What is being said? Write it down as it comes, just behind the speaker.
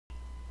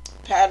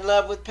Pat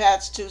Love with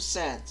Pat's 2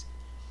 cents.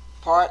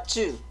 Part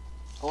 2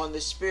 on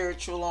the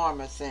spiritual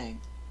armor thing.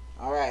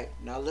 All right,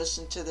 now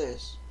listen to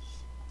this.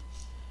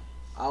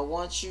 I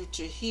want you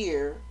to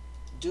hear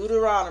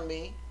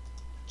Deuteronomy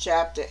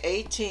chapter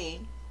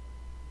 18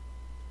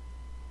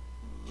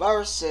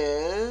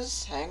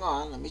 verses, hang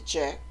on, let me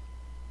check,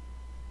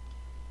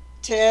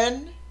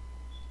 10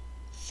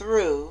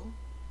 through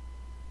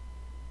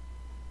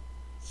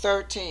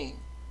 13.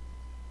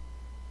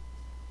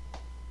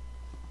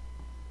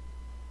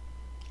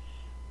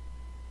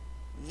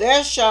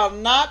 There shall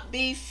not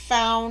be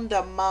found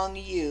among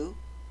you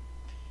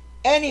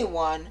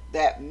anyone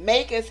that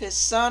maketh his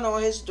son or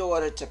his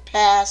daughter to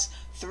pass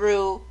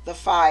through the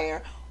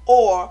fire,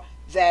 or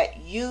that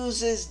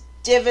uses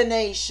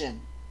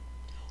divination,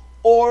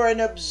 or an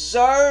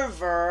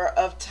observer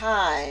of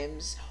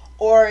times,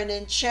 or an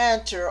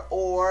enchanter,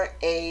 or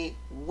a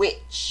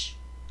witch,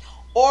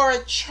 or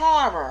a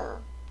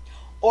charmer,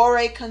 or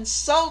a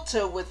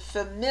consulter with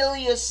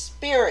familiar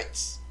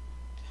spirits,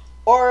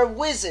 or a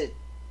wizard,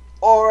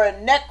 or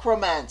a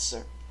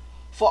necromancer.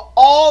 For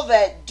all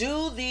that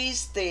do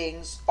these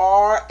things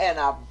are an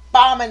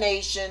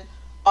abomination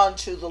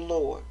unto the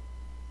Lord.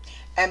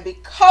 And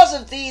because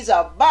of these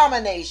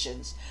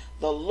abominations,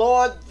 the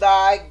Lord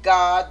thy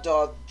God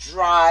doth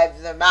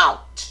drive them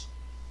out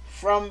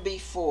from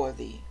before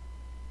thee.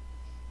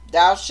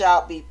 Thou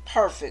shalt be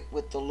perfect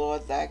with the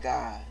Lord thy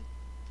God.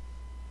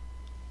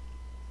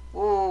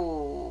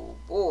 Oh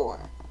boy.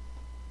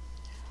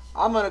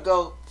 I'm going to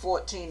go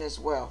 14 as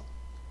well.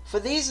 For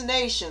these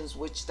nations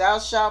which thou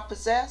shalt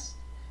possess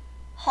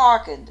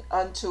hearkened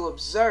unto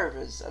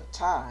observers of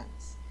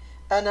times,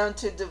 and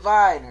unto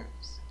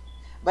diviners.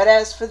 But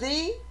as for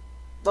thee,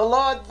 the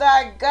Lord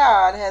thy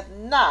God hath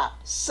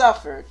not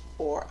suffered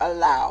or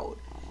allowed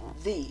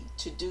thee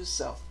to do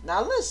so.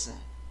 Now listen.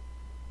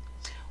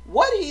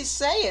 What he's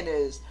saying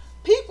is,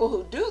 people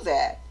who do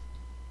that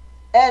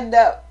end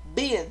up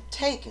being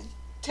taken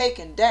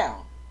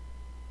down.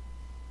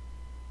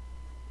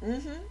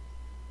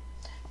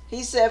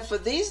 He said, for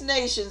these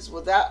nations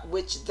without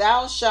which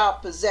thou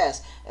shalt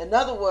possess. In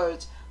other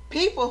words,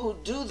 people who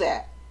do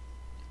that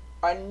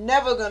are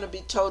never going to be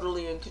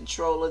totally in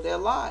control of their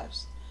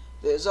lives.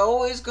 There's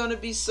always going to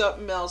be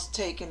something else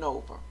taking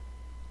over.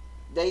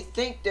 They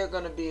think they're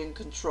going to be in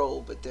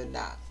control, but they're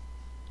not.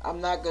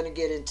 I'm not going to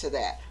get into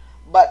that.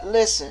 But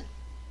listen,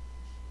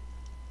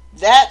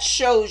 that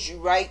shows you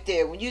right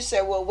there. When you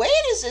say, well, where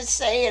does it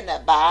say in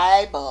the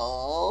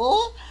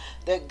Bible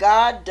that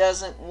God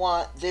doesn't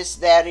want this,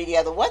 that, or the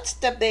other? What's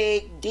the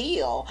big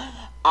deal?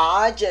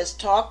 I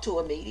just talked to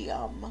a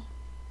medium.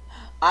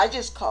 I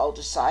just called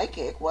a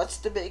psychic. What's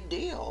the big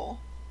deal?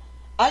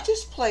 I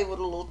just play with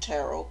a little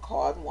tarot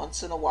card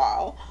once in a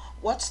while.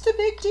 What's the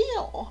big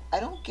deal? I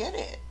don't get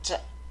it.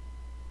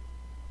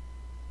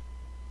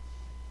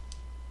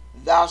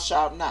 Thou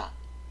shalt not.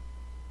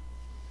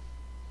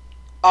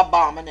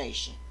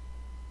 Abomination.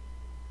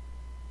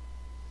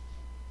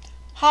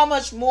 How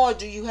much more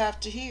do you have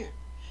to hear?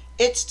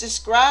 It's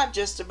described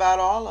just about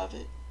all of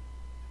it.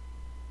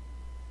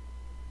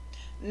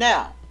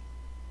 Now,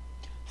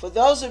 for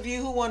those of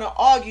you who want to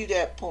argue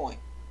that point,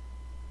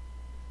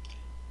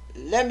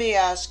 let me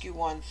ask you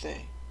one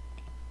thing.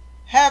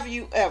 Have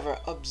you ever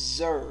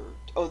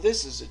observed, oh,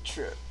 this is a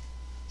trip.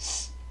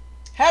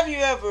 Have you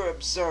ever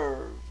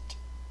observed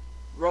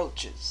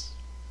roaches?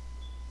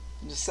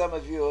 Some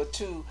of you are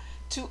too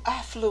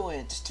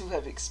affluent to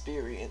have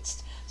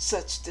experienced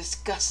such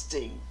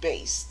disgusting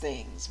base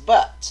things,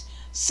 but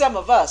some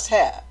of us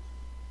have.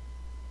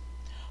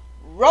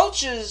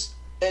 Roaches,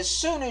 as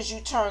soon as you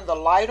turn the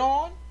light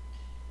on,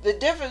 the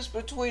difference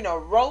between a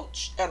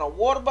roach and a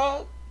water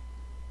bug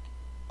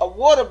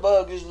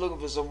is looking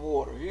for some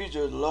water. He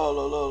just la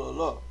la la la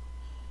la.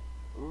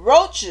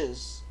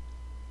 Roaches,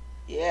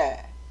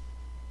 yeah,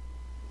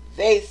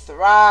 they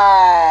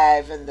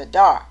thrive in the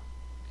dark.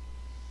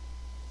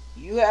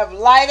 You have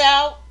light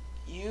out,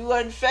 you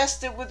are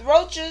infested with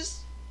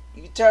roaches,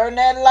 you turn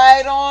that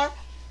light on,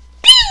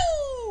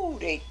 pew!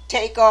 They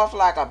take off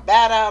like a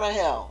bat out of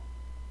hell.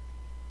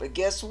 But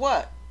guess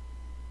what?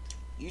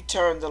 You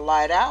turn the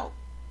light out,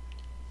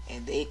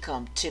 and they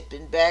come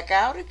tipping back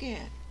out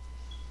again.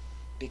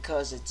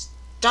 Because it's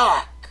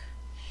dark.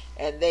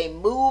 And they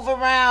move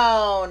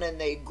around and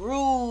they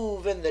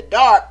groove in the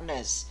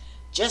darkness.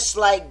 Just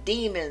like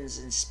demons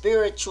and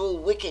spiritual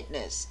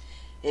wickedness.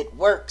 It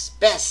works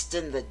best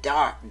in the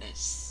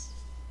darkness.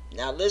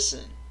 Now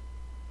listen.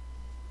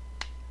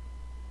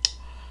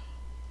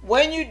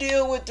 When you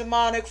deal with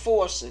demonic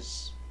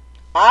forces,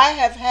 I'm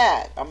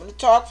going to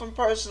talk from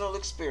personal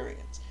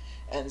experience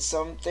and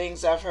some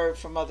things I've heard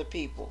from other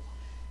people.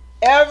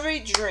 Every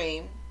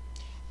dream,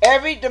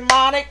 every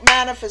demonic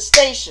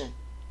manifestation,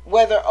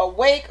 whether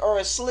awake or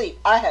asleep,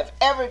 I have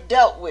ever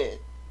dealt with,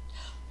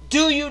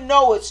 do you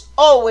know it's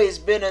always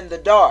been in the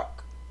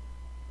dark?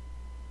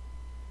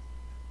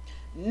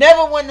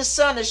 Never when the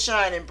sun is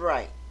shining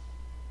bright.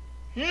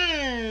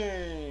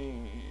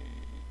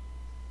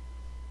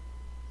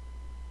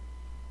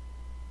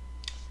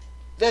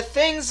 The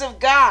things of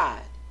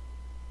God,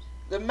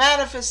 the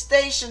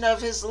manifestation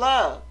of his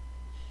love.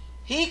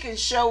 He can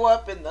show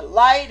up in the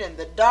light and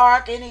the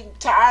dark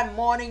anytime,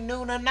 morning,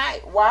 noon, or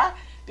night. Why?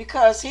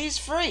 Because he's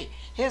free.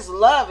 His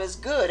love is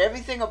good.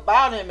 Everything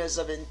about him is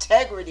of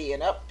integrity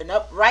and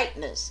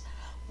uprightness.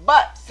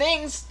 But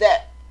things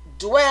that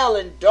dwell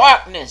in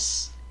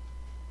darkness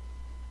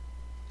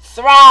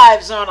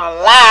thrives on a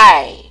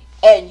lie,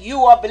 and you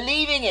are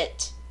believing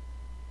it.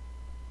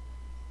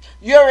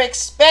 You're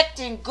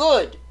expecting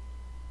good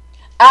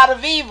out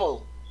of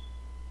evil.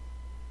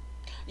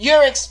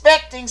 You're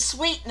expecting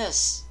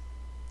sweetness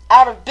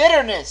out of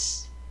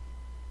bitterness.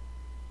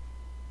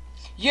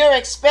 You're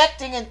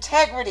expecting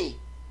integrity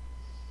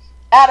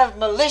out of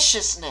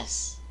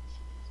maliciousness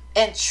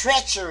and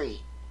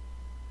treachery.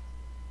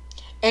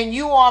 And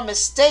you are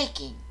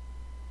mistaking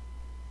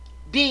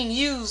being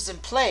used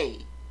and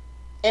played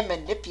and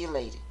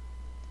manipulated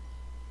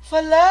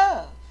for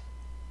love.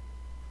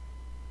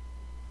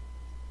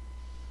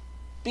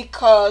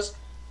 Because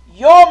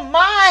your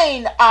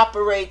mind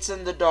operates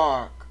in the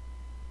dark.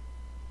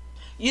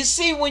 You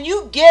see, when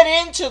you get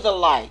into the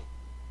light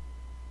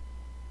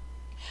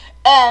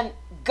and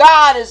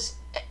God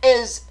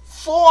is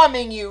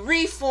forming you,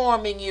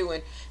 reforming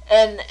you,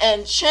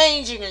 and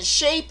changing and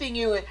shaping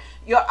you, and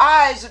your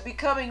eyes are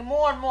becoming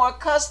more and more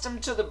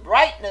accustomed to the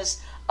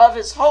brightness of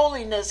his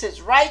holiness,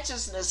 his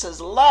righteousness, his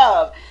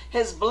love,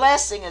 his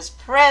blessing, his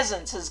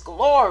presence, his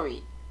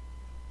glory,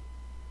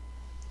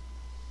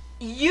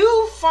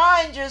 you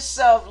find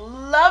yourself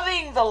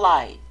loving the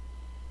light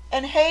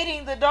and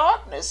hating the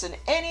darkness and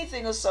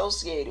anything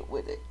associated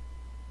with it.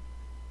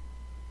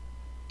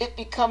 It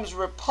becomes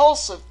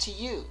repulsive to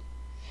you.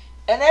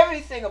 And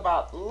everything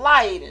about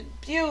light and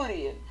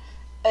beauty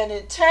and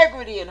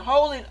integrity and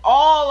holiness,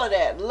 all of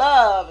that,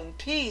 love and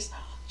peace,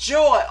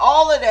 joy,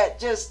 all of that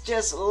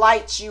just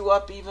lights you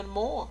up even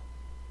more.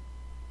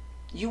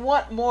 You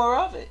want more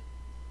of it.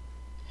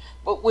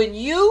 But when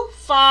you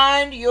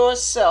find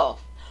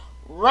yourself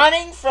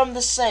running from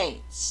the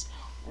saints,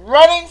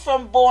 running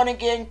from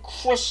born-again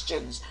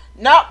Christians,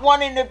 not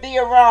wanting to be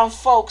around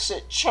folks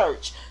at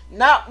church,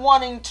 not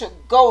wanting to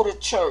go to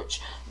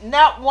church,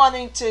 not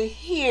wanting to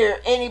hear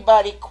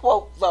anybody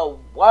quote the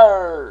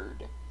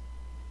word.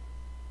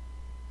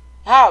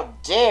 How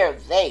dare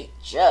they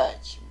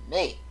judge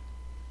me?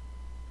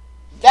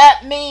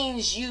 That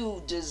means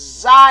you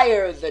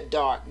desire the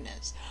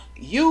darkness.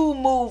 You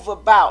move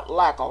about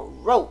like a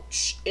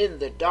roach in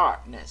the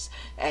darkness,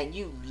 and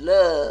you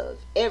love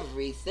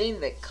everything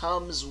that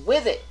comes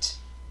with it.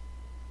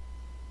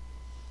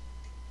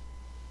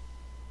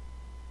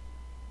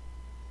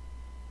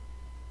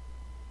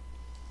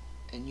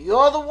 And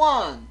you're the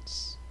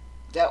ones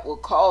that will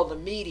call the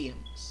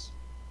mediums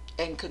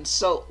and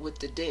consult with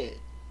the dead,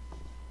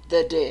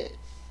 the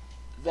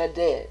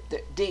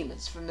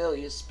demons,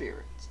 familiar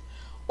spirits.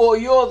 Or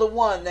you're the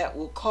one that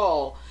will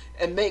call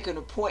and make an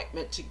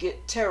appointment to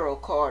get tarot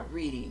card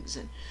readings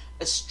and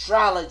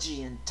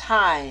astrology and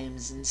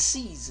times and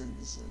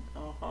seasons.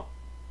 And,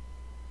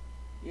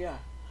 yeah.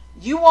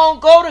 You won't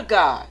go to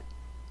God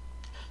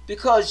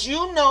because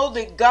you know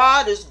that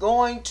God is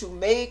going to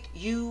make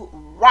you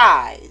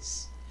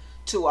rise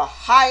to a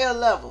higher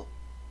level.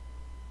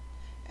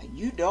 And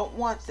you don't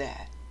want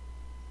that.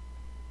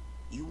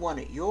 You want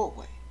it your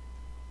way.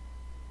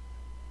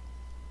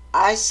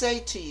 I say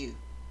to you,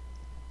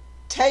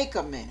 take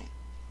a minute.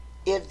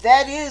 If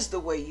that is the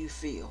way you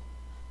feel,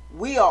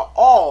 we are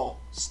all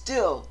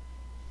still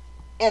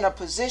in a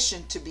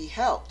position to be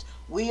helped.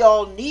 We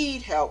all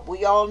need help.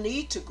 We all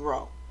need to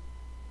grow.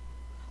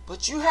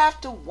 But you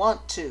have to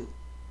want to.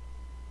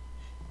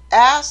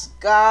 Ask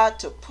God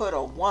to put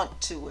a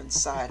want to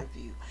inside of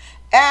you.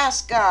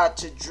 Ask God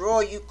to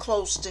draw you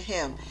close to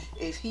him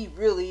if he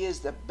really is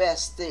the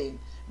best thing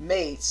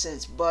made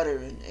since butter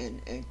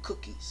and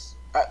cookies.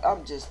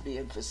 I'm just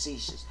being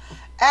facetious.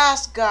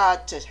 Ask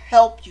God to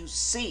help you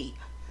see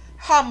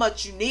how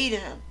much you need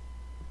him.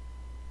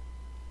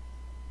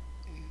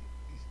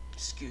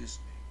 Excuse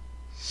me.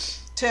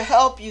 To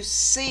help you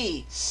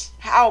see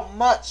how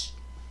much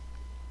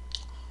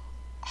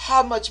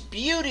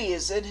beauty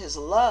is in his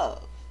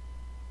love.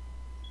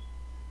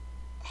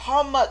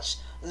 How much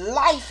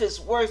life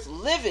is worth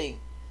living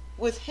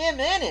with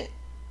him in it.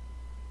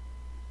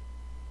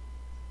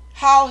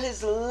 How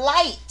his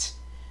light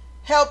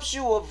helps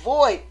you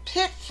avoid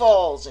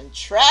pitfalls and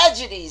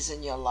tragedies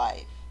in your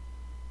life.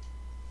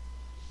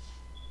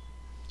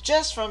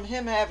 Just from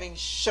him having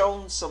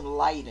shown some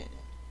light in it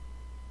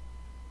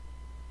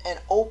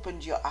and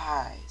opened your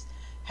eyes.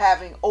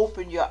 Having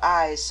opened your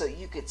eyes so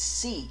you could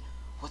see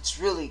what's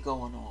really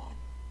going on.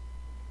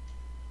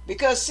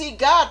 Because see,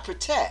 God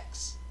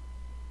protects.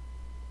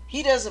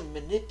 He doesn't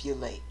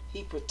manipulate.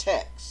 He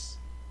protects.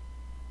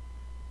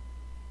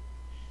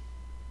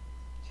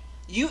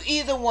 You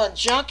either want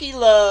junky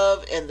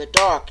love in the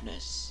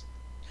darkness,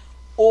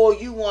 or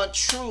you want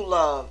true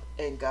love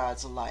in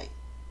God's light.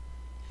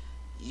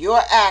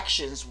 Your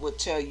actions will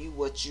tell you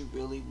what you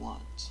really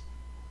want.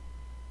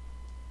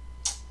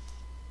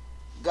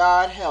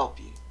 God help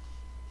you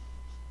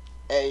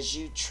as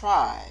you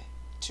try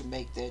to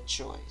make that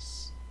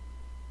choice.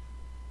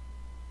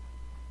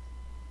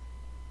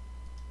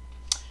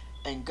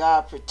 and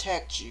God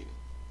protect you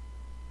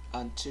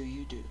until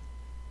you do.